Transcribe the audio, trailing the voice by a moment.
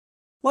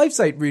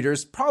LifeSite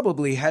readers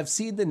probably have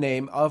seen the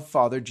name of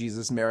Father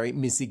Jesus Mary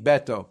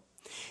Misigbeto.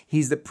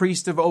 He's the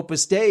priest of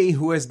Opus Dei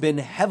who has been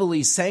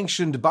heavily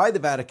sanctioned by the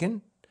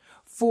Vatican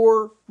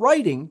for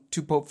writing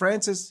to Pope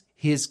Francis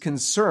his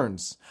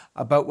concerns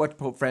about what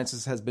Pope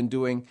Francis has been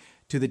doing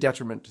to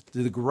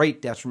the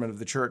great detriment of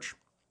the Church.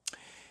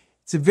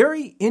 It's a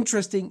very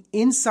interesting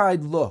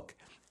inside look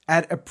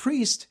at a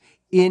priest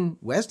in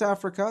West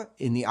Africa,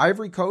 in the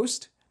Ivory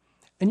Coast,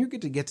 and you're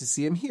going to get to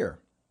see him here.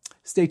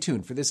 Stay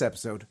tuned for this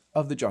episode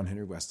of The John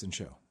Henry Weston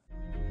Show.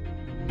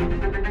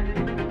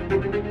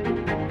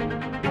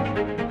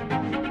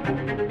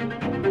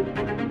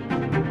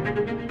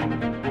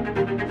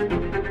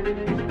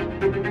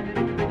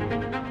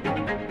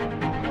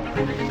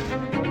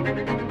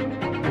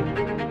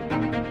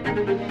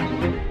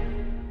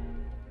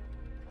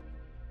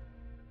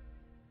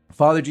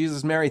 Father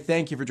Jesus Mary,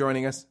 thank you for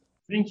joining us.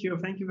 Thank you.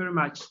 Thank you very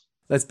much.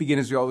 Let's begin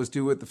as we always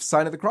do with the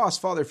sign of the cross.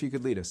 Father, if you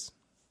could lead us.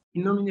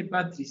 In nomine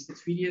Patris et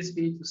Filii et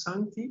Spiritus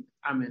Sancti.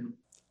 Amen.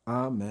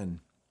 Amen.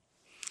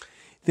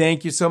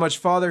 Thank you so much,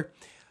 Father.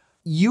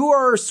 You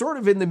are sort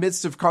of in the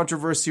midst of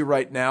controversy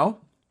right now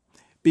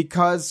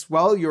because,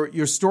 well,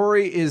 your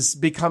story is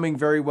becoming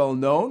very well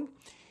known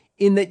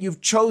in that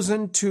you've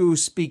chosen to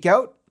speak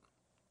out.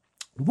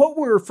 What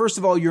were, first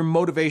of all, your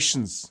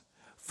motivations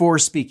for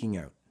speaking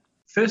out?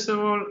 First of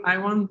all, I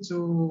want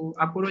to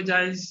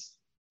apologize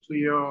to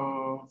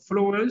your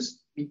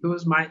followers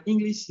because my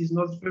English is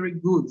not very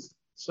good.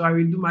 So I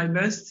will do my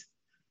best.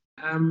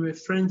 I'm a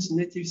French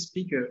native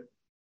speaker,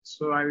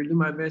 so I will do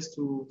my best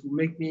to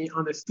make me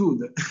understood.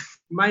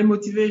 My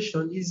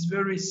motivation is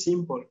very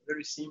simple,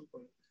 very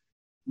simple.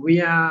 We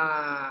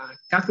are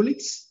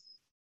Catholics.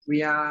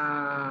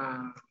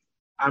 I'm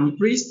a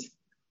priest.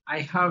 I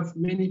have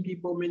many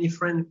people, many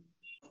friends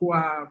who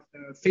are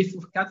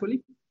faithful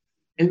Catholic,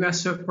 and we are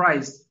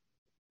surprised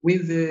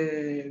with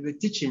the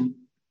teaching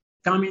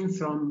coming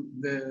from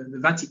the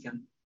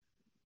Vatican.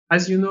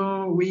 As you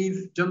know,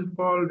 with John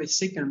Paul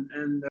II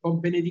and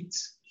Pope Benedict,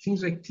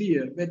 things were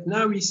clear. But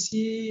now we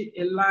see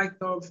a lack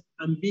of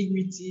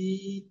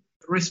ambiguity.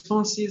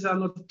 Responses are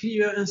not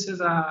clear. Answers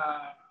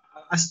are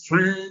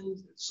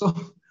strange. So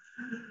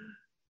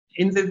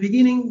in the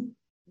beginning,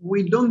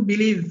 we don't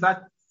believe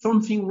that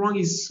something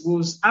wrong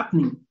was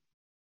happening.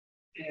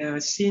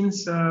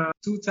 Since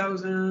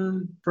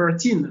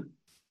 2013,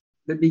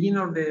 the beginning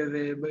of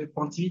the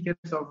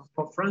pontificate of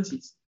Pope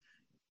Francis.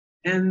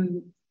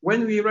 And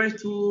when we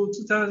arrived to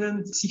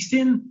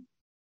 2016,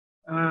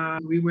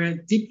 we were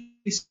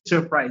deeply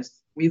surprised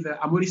with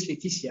Amoris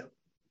Laetitia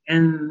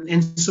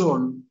and so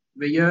on.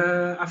 The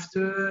year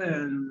after,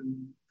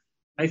 and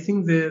I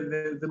think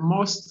the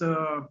most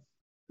the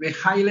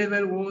high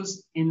level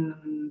was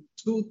in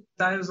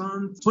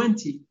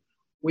 2020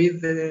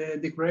 with the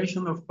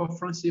declaration of Pope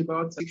Francis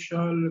about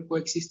sexual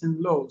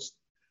coexistence laws.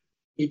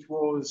 It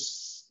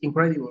was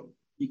incredible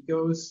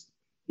because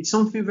it's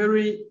something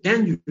very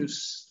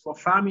dangerous for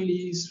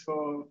families,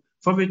 for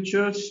the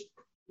church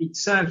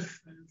itself,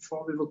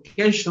 for the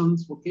vocation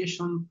for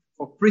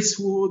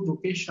priesthood,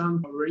 vocation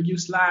for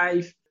religious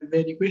life, the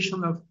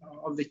education of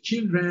the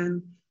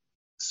children.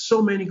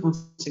 So many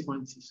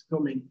consequences, so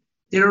many.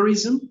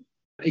 Terrorism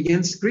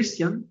against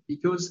Christians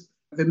because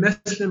the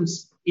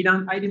Muslims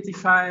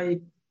identify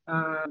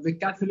the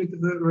Catholic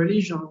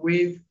religion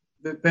with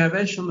the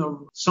perversion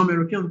of some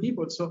European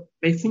people. So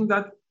they think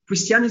that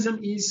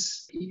Christianism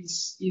is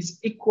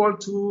equal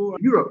to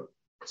Europe.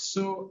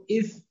 So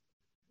if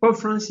Pope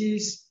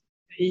Francis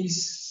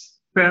is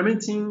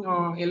permitting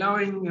or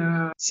allowing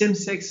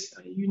same-sex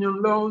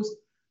union laws,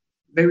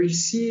 they will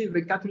see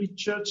the Catholic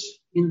Church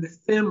in the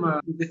same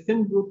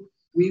group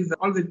with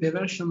all the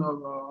perversion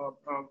of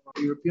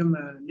European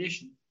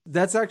nations.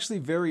 That's actually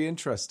very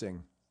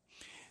interesting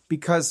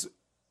because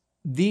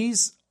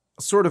these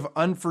sort of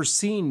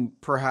unforeseen,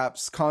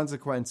 perhaps,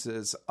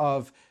 consequences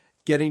of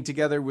getting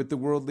together with the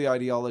worldly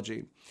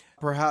ideology,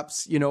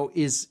 perhaps,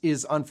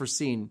 is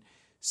unforeseen.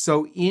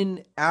 So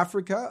in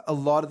Africa, a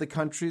lot of the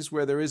countries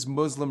where there is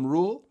Muslim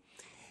rule,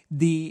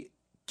 the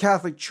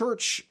Catholic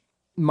Church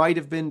might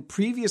have been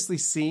previously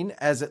seen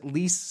as at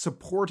least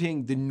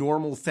supporting the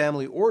normal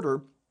family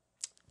order,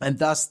 and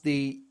thus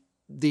the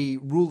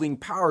ruling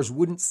powers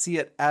wouldn't see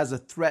it as a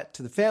threat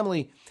to the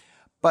family.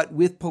 But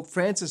with Pope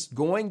Francis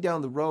going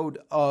down the road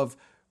of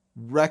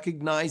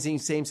recognizing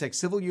same-sex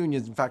civil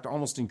unions, in fact,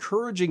 almost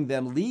encouraging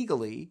them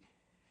legally,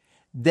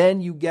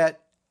 then you get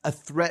a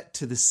threat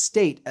to the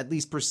state, at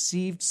least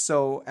perceived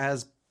so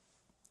as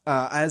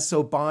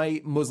so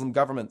by Muslim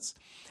governments.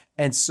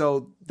 And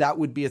so that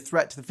would be a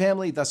threat to the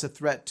family, thus a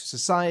threat to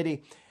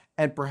society.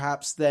 And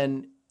perhaps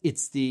then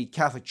it's the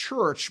Catholic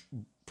Church,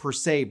 per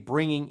se,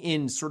 bringing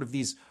in sort of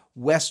these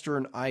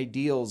Western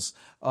ideals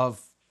of,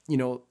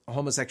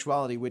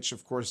 homosexuality, which,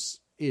 of course,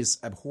 is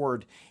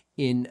abhorred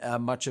in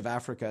much of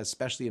Africa,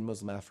 especially in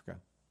Muslim Africa.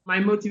 My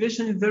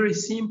motivation is very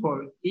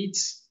simple.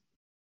 It's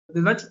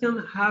the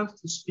Vatican have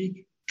to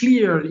speak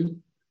clearly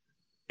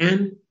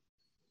and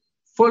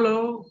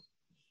follow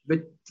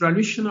the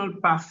traditional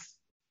path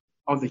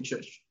of the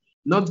church,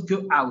 not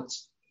go out.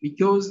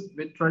 because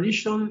the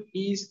tradition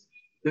is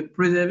the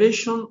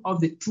preservation of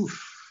the truth.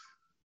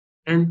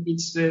 And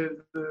it's the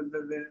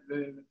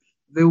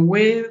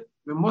way,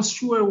 the most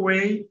sure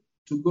way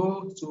to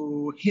go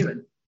to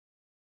heaven.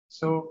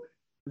 So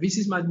this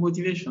is my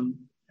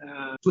motivation,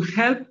 to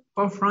help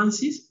Pope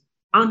Francis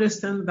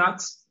understand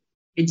that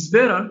it's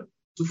better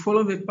to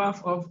follow the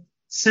path of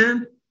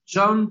Saint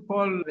John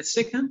Paul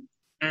II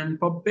and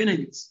Pope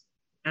Benedict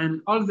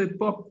and all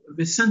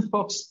the Saint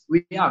Popes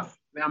we have.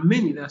 There are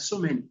many, there are so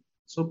many.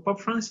 So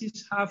Pope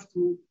Francis have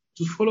to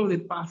follow the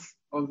path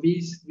of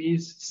these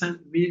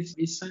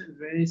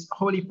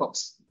holy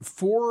popes.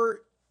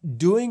 For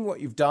doing what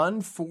you've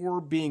done,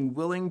 for being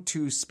willing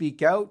to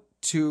speak out,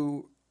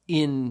 to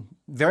in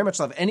very much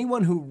love.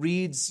 Anyone who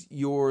reads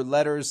your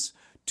letters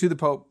to the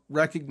Pope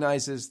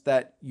recognizes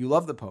that you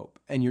love the Pope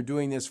and you're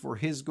doing this for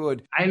his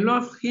good. I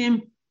love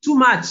him too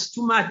much,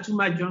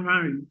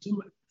 John-Marie. Too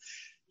much.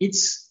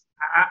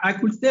 I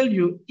could tell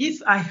you,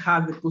 if I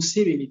had the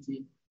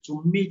possibility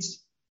to meet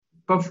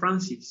Pope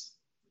Francis,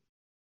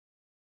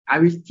 I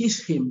will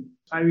kiss him.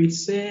 I will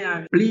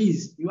say,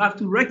 please, you have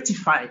to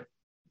rectify.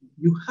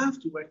 You have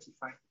to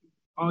rectify,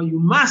 or you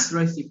must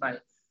rectify.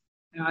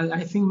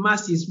 I think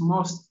must is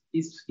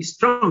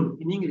strong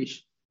in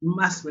English. You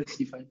must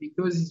rectify,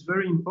 because it's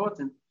very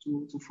important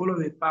to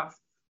follow the path,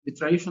 the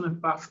traditional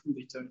path in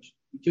the church,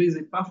 because it's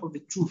the path of the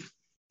truth.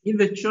 If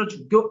the church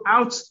go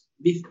out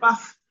this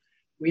path,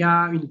 we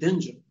are in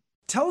danger.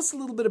 Tell us a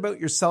little bit about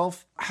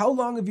yourself. How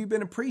long have you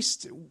been a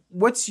priest?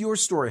 What's your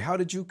story? How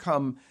did you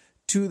come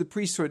to the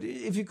priesthood?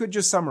 If you could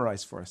just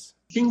summarize for us.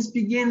 Things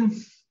begin,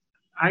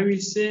 I will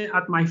say,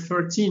 at my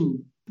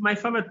 13. My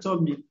father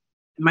told me,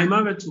 my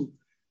mother too,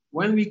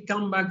 when we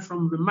come back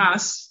from the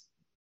Mass,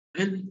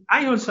 and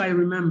I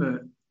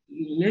remember,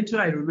 yeah,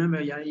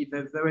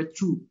 that they were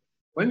true.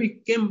 When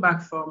we came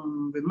back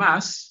from the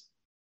Mass,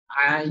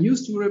 I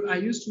used to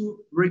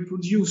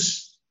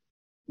reproduce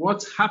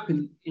what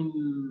happened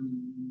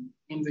in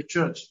the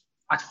church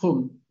at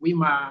home with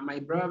my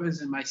brothers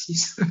and my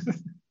sisters.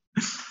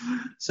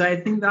 So I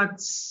think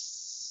that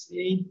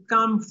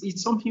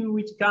it's something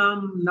which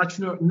comes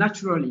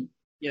naturally,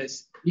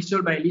 yes,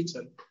 little by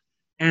little.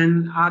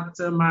 And at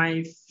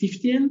my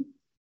 15,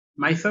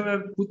 my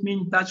father put me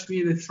in touch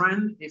with a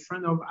friend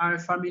of our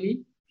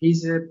family.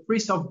 He's a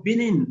priest of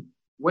Benin,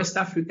 West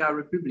Africa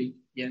Republic,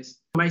 yes.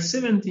 My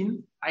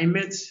 17, I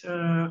met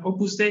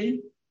Opus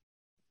Dei.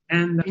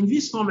 And in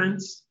this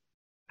moment,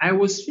 I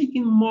was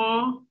thinking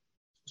more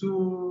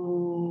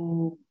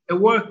to a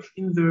work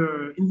in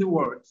the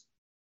world,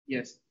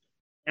 yes.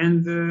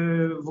 And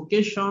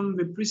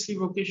the priestly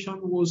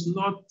vocation was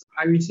not,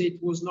 I will say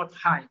it was not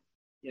high,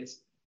 yes.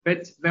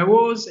 But there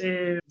was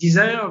a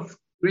desire of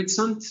great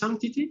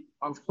sanctity,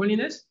 of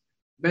holiness,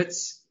 but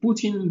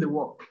put in the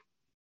work.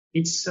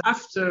 It's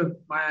after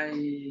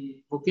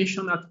my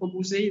vocation at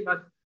Opus Dei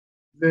that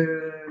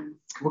the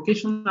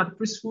vocation at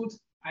priesthood,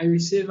 I will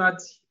say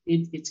that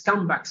it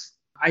comes back.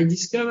 I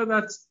discovered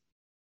that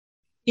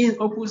in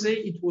Opus Dei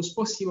it was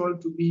possible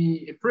to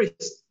be a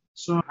priest.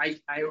 So I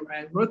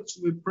wrote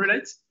to the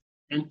prelate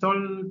and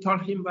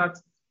told him that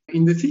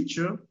in the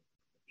future,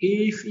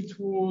 if it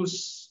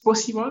was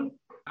possible,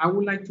 I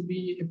would like to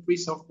be a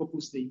priest of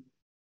Opus Dei.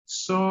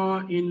 So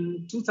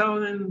in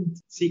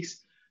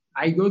 2006,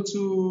 I go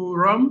to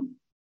Rome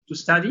to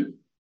study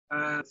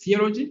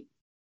theology,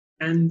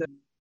 and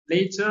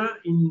later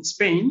in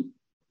Spain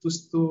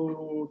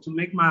to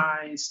make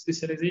my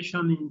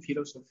specialization in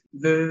philosophy.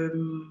 The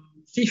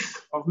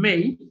 5th of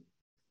May,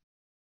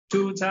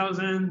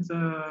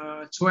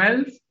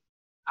 2012,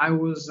 I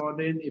was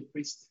ordained a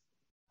priest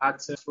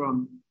at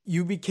Rome.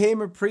 You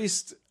became a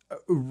priest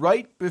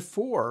right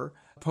before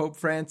Pope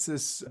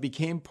Francis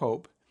became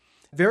Pope.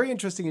 Very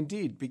interesting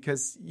indeed,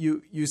 because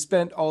you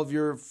spent all of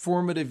your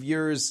formative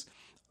years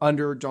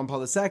under John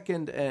Paul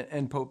II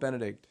and Pope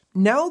Benedict.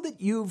 Now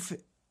that you've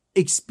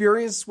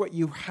experienced what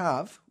you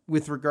have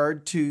with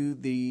regard to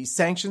the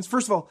sanctions,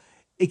 first of all,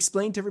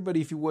 explain to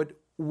everybody, if you would,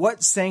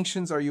 what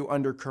sanctions are you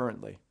under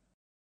currently?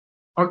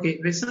 Okay,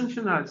 the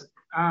sanction is,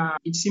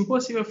 it's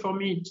impossible for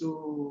me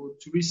to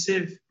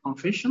receive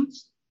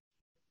confessions.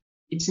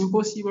 It's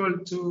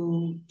impossible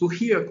to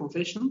hear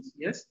confessions,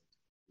 yes.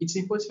 It's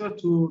impossible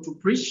to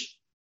preach.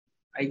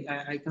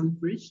 I can't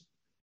preach.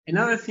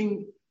 Another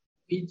thing,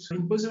 it's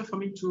impossible for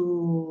me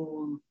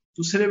to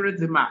celebrate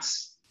the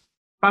Mass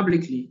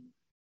publicly,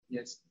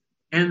 yes.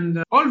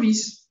 And all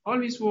this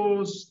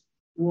was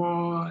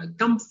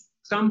come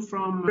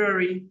from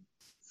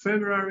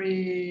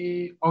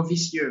February of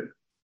this year.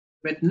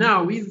 But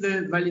now, with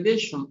the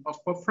validation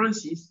of Pope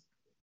Francis,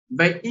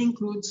 they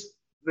include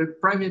the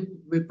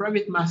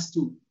private Mass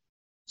too.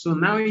 So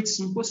now it's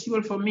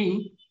impossible for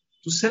me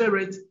to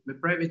celebrate the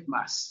private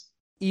Mass.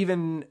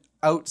 Even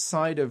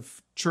outside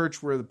of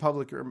church where the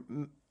public are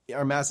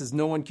Masses,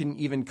 no one can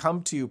even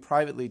come to you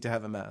privately to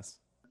have a Mass.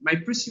 My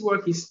priestly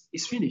work is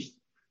finished.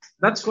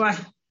 That's why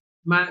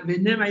the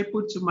name I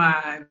put to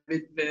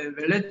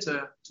the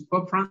letter to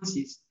Pope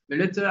Francis, the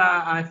letter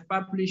I've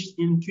published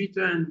in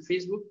Twitter and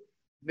Facebook,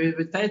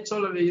 the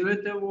title of the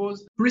letter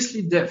was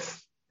Priestly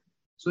Death.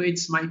 So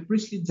it's my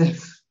priestly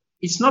death.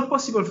 It's not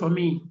possible for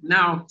me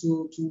now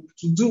to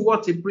do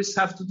what a priest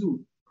have to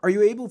do. Are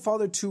you able,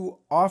 Father, to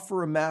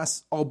offer a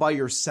Mass all by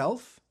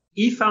yourself?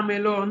 If I'm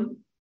alone,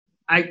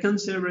 I can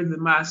celebrate the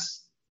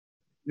Mass.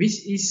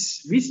 This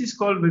is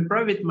called the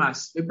private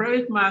Mass. The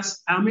private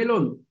Mass, I'm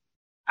alone.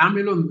 I'm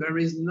alone. There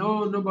is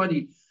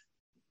nobody.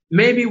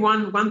 Maybe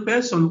one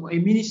person, a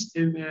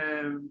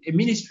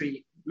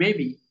ministry,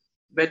 maybe.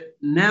 But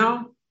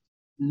now,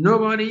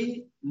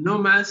 nobody, no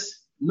Mass.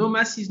 No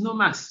Mass is no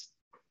Mass.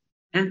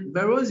 And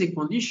there was a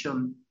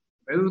condition,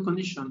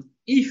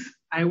 if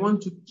I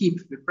want to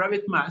keep the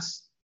private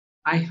Mass,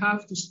 I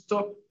have to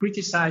stop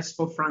criticize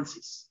Pope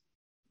Francis.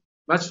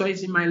 That's why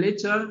in my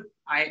letter,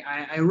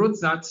 I wrote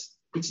that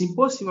it's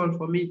impossible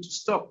for me to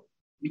stop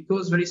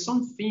because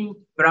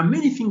there are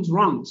many things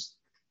wrong,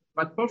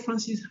 but Pope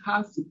Francis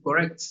has to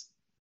correct.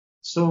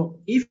 So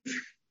if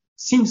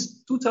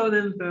since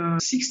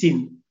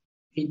 2016,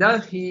 he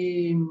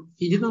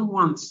didn't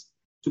want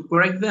to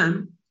correct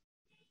them,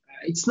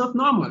 it's not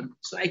normal.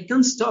 So I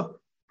can't stop.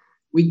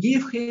 We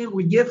gave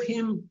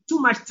him too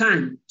much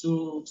time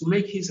to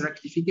make his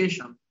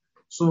rectification.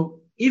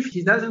 So if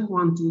he doesn't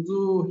want to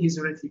do his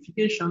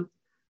rectification,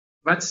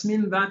 that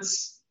means that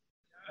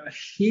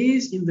he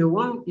is in the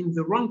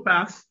wrong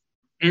path,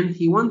 and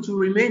he wants to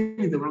remain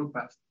in the wrong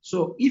path.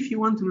 So if he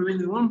wants to remain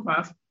in the wrong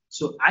path,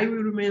 so I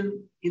will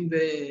remain in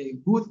the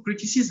good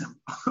criticism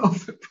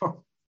of the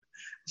Pope.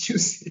 You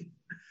see.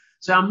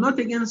 So I'm not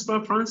against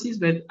Pope Francis,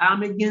 but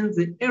I'm against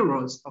the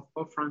errors of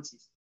Pope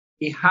Francis.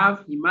 He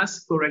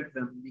must correct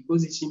them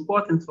because it's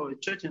important for the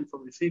church and for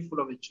the faithful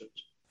of the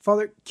church.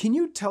 Father, can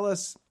you tell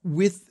us,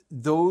 with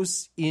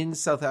those in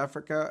West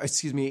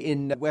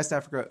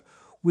Africa,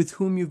 with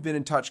whom you've been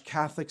in touch,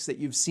 Catholics that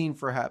you've seen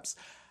perhaps,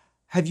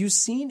 have you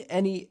seen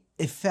any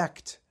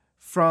effect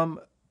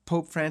from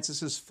Pope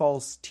Francis's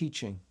false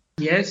teaching?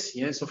 Yes,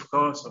 of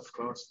course.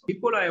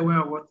 People are aware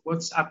of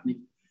what's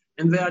happening,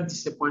 and they are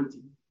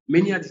disappointed.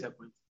 Many are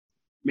disappointed.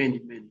 Many.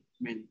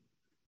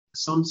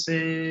 Some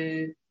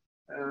say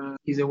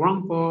he's a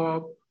wrong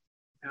pope,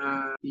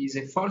 he's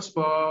a false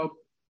pope,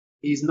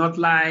 he's not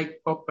like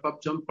Pope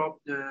John Paul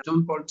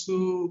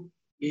II,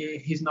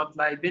 he's not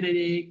like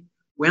Benedict.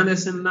 We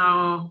understand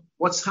now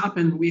what's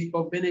happened with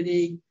Pope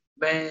Benedict,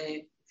 but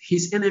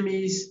his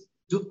enemies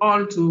do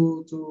all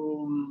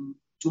to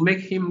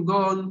make him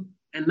gone,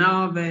 and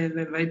now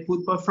they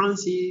put Pope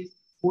Francis,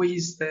 who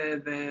is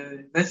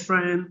the best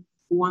friend,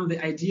 who want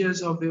the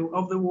ideas of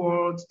the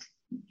world.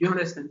 You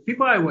understand?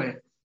 People are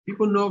aware.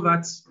 People know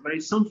that there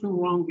is something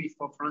wrong with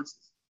Pope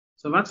Francis.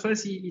 So that's why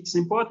it's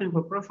important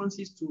for Pope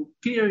Francis to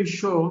clearly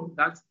show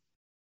that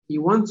he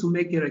wants to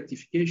make a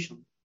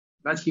rectification,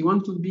 that he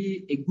wants to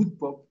be a good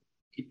pope,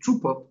 a true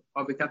pope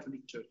of the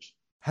Catholic Church.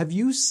 Have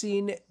you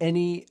seen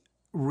any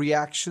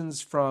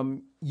reactions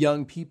from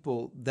young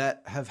people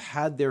that have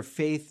had their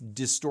faith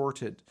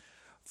distorted?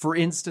 For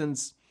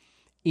instance,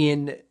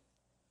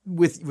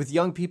 with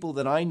young people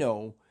that I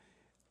know,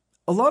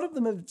 a lot of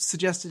them have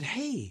suggested,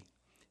 hey,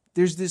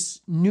 there's this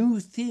new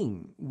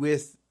thing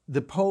with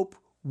the Pope.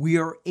 We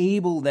are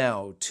able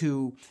now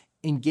to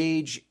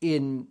engage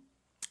in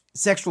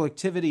sexual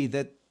activity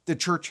that the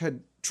church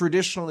had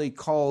traditionally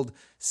called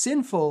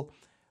sinful,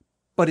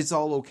 but it's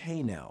all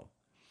okay now.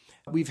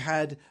 We've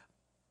had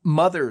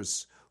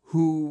mothers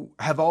who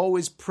have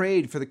always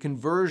prayed for the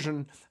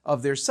conversion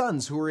of their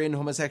sons who are in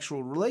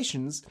homosexual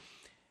relations,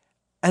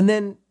 and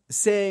then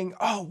saying,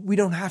 oh, we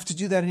don't have to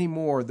do that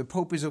anymore. The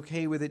Pope is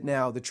okay with it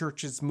now. The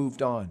church has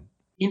moved on.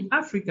 In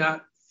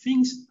Africa,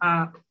 things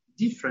are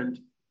different,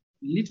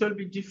 little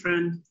bit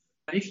different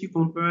if you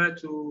compare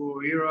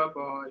to Europe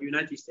or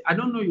United States. I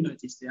don't know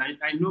United States.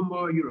 I know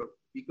more Europe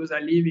because I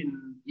live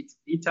in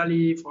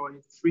Italy for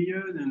 3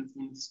 years and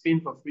in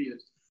Spain for 3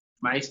 years.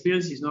 My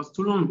experience is not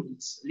too long.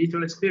 It's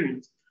little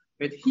experience.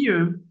 But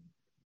here,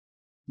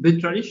 the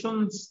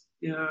traditions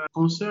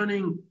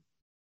concerning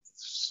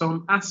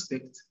some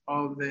aspect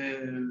of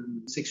the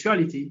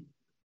sexuality,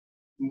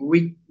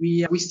 we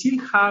still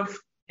have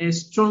a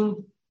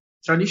strong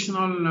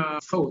traditional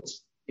thought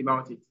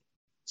about it.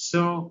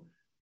 So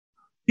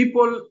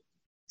people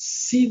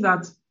see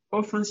that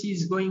Pope Francis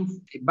is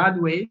going a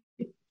bad way.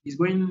 He's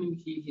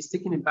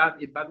taking a bad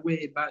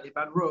way, a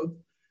bad road.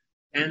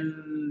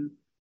 And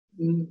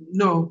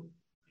no,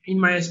 in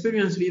my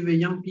experience with the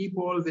young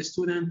people, the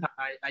students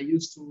I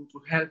used to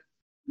help,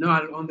 no,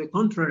 on the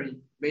contrary,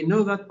 they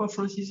know that Pope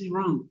Francis is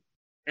wrong.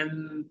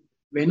 And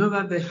they know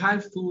that they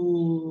have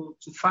to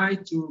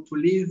fight to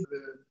live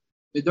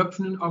the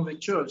doctrine of the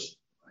church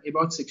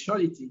about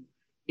sexuality.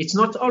 It's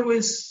not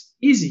always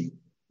easy.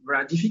 There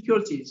are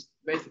difficulties,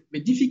 but the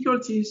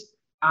difficulties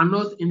are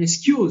not an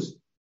excuse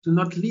to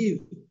not live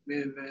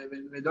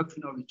the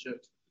doctrine of the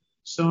church.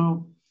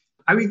 So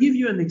I will give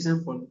you an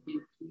example.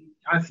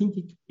 I think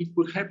it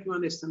could help you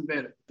understand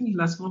better. I think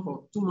last month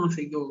or 2 months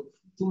ago,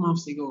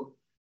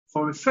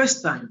 for the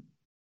first time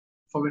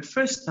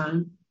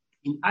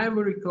in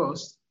Ivory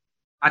Coast,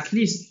 at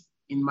least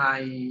in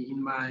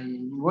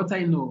what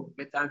I know,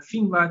 but I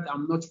think that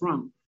I'm not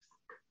wrong.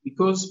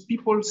 because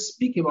people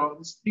spoke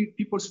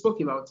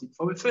about it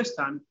for the first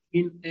time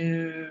in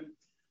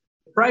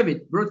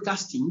private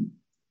broadcasting.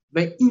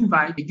 They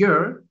invite a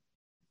girl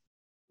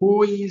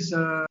who is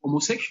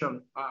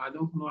homosexual. I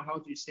don't know how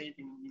to say it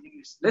in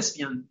English.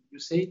 Lesbian. You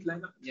say it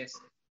like that? Yes.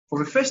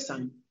 For the first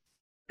time.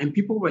 And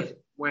people were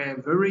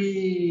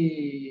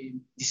very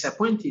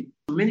disappointed.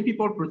 Many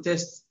people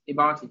protest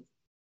about it.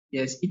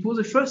 Yes, it was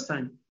the first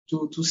time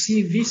to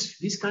see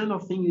this kind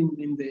of thing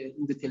in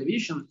the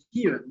television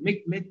here,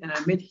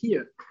 made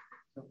here.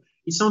 So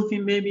it's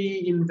something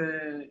maybe in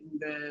the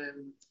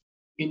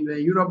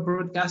Europe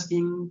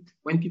broadcasting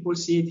when people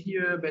see it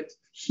here, but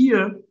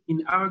here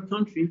in our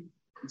country,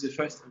 it's the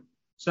first time.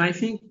 So I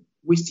think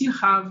we still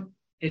have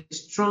a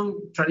strong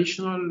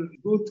traditional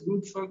good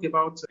thought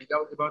about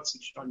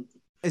sexuality.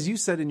 As you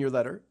said in your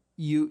letter,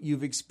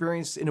 you've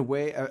experienced in a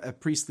way a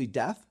priestly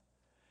death.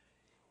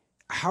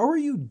 How are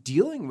you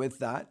dealing with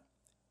that?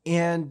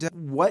 And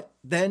what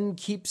then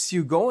keeps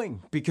you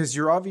going? Because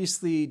you're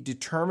obviously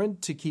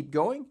determined to keep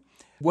going.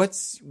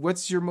 What's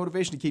your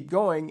motivation to keep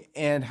going?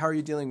 And how are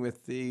you dealing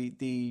with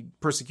the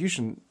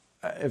persecution,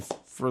 if,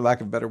 for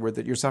lack of a better word,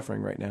 that you're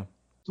suffering right now?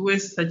 Tu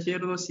es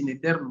sacerdos in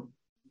eterno.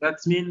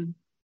 That means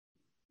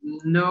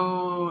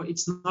no,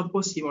 it's not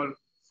possible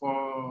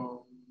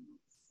for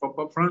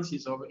Pope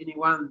Francis or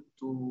anyone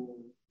to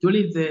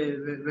live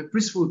the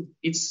priesthood.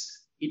 It's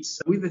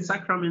with the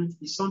sacrament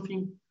is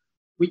something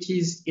which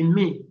is in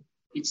me.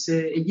 It's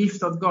a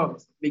gift of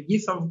God. The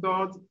gift of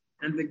God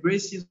and the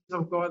graces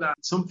of God are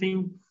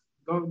something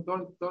God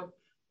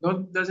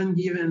doesn't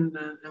give and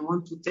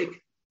want to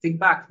take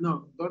back.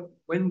 No, God,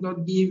 when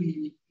God gives,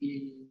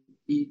 He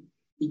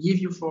give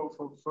you for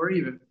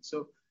forever.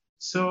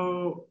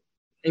 So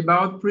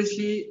about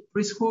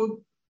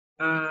priesthood,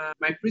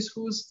 my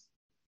priesthood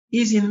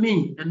is in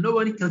me, and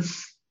nobody can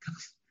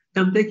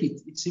take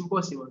it. It's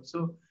impossible.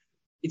 So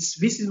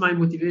this is my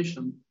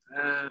motivation.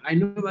 I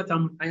know that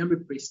I am a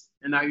priest,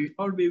 and I will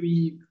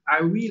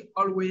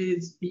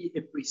always be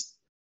a priest,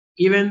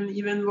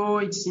 even though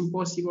it's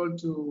impossible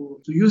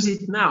to use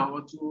it now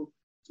or to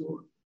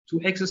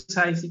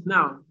exercise it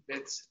now.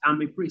 But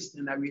I'm a priest,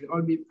 and I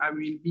will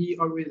be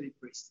always a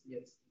priest.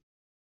 Yes.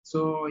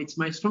 So it's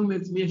my strong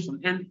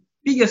motivation and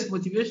biggest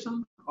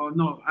motivation. Or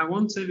no, I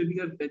won't say the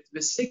biggest, but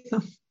the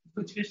second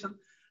motivation,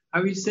 I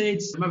will say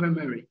it's Mother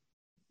Mary.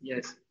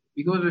 Yes.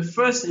 Because the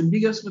first and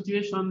biggest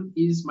motivation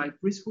is my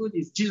priesthood,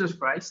 is Jesus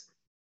Christ,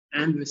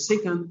 and the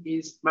second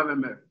is Mother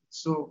Mary.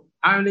 So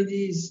Our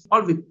Lady is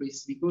all the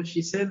priests because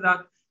she said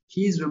that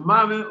she is the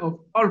mother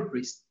of all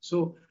priests.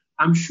 So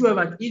I'm sure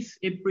that if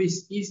a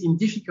priest is in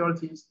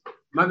difficulties,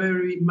 Mother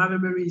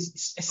Mary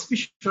is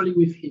especially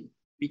with him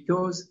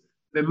because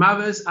the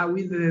mothers are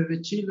with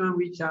the children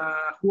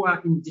who are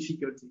in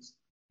difficulties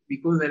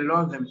because they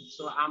love them.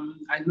 So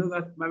I know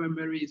that Mother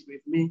Mary is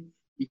with me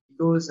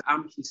because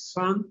I'm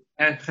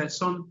her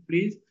son,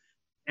 please.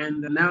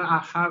 And now I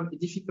have a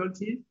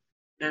difficulty,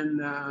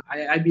 and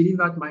I believe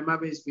that my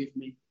mother is with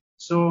me.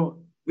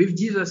 So with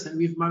Jesus and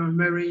with Mother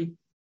Mary,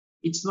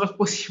 it's not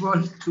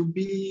possible to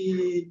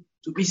be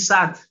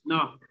sad.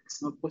 No,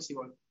 it's not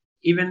possible.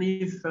 Even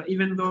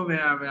though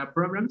there are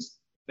problems,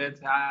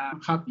 but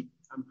I'm happy.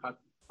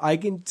 I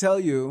can tell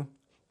you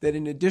that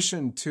in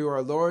addition to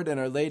our Lord and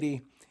Our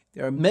Lady,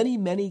 there are many,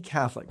 many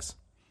Catholics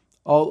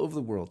all over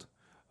the world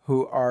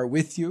who are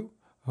with you,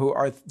 who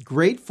are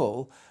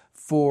grateful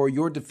for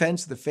your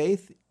defense of the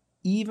faith,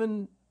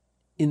 even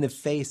in the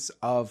face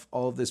of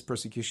all of this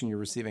persecution you're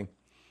receiving.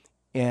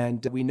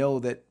 And we know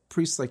that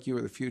priests like you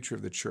are the future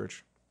of the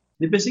church.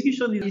 The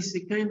persecution is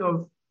a kind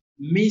of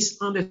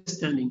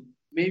misunderstanding.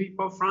 Maybe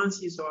Pope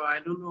Francis or I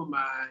don't know,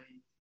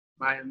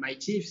 my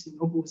chiefs in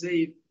Opus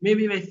Dei,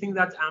 maybe they think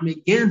that I'm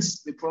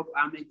against the Pope,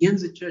 I'm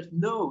against the church.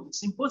 No,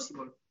 it's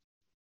impossible.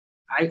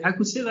 I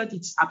could say that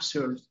it's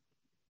absurd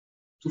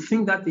to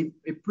think that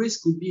a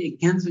priest could be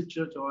against the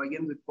church or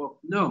against the Pope.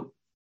 No,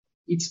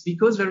 it's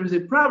because there is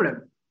a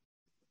problem,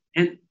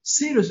 and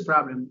serious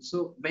problem.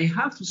 So they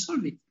have to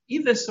solve it.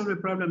 If they solve the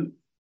problem,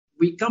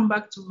 we come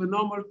back to the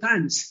normal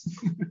times.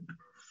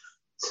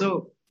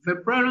 So the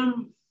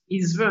problem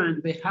is there,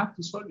 and they have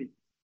to solve it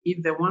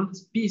if they want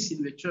peace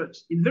in the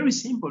church. It's very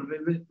simple.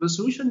 The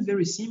solution is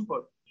very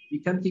simple. We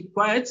can keep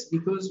quiet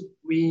because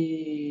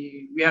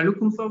we are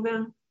looking for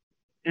them.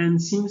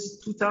 And since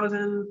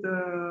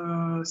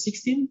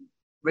 2016,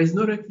 there is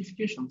no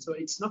rectification. So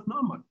it's not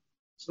normal.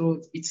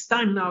 So it's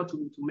time now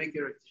to make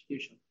a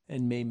rectification.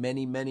 And may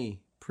many,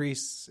 many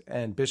priests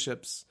and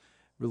bishops,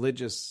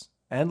 religious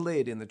and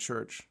laity in the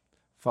church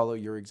follow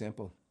your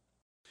example.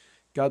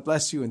 God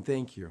bless you and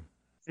thank you.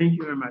 Thank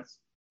you very much.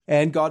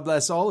 And God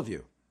bless all of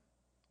you.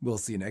 We'll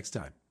see you next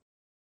time.